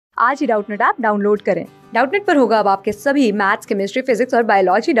आज ही Doubtnut app download करें। डाउटनट पर होगा अब आपके सभी मैथ्स, केमिस्ट्री, फिजिक्स और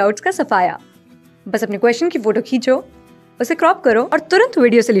बायोलॉजी डाउट्स का सफाया। बस अपने क्वेश्चन की फोटो खींचो, उसे क्रॉप करो और तुरंत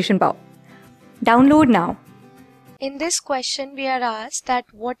वीडियो सोल्यूशन पाओ। Download now. In this question, we are asked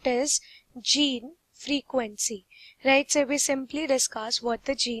that what is gene frequency, right? So we simply discuss what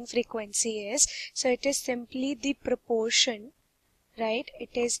the gene frequency is. So it is simply the proportion, right?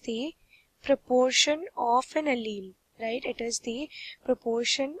 It is the proportion of an allele, right? It is the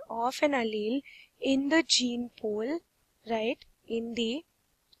proportion of an allele in the gene pool, right? In the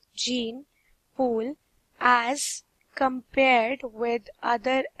gene pool as compared with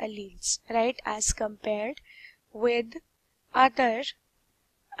other alleles, right? As compared with other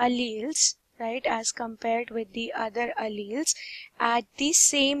alleles, right? As compared with the other alleles at the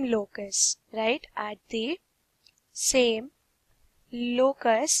same locus, right? At the same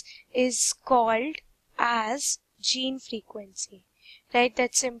locus is called as gene frequency, right?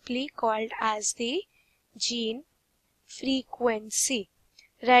 That's simply called as the gene frequency,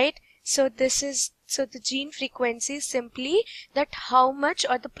 right? So the gene frequency is simply that how much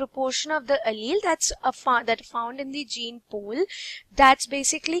or the proportion of the allele that's found in the gene pool, that's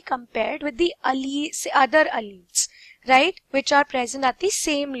basically compared with the other alleles, right, which are present at the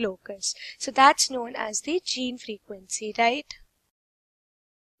same locus. So that's known as the gene frequency, right?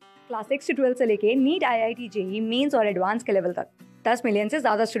 Class 6 से 12 से लेके NEET, IIT, JEE mains और advance के level तक 10 million से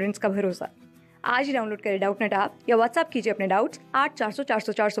ज्यादा students का भरोसा। आज ही डाउनलोड करें डाउटनट ऐप या व्हाट्सएप कीजिए अपने डाउट्स 8400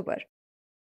 400 400 पर।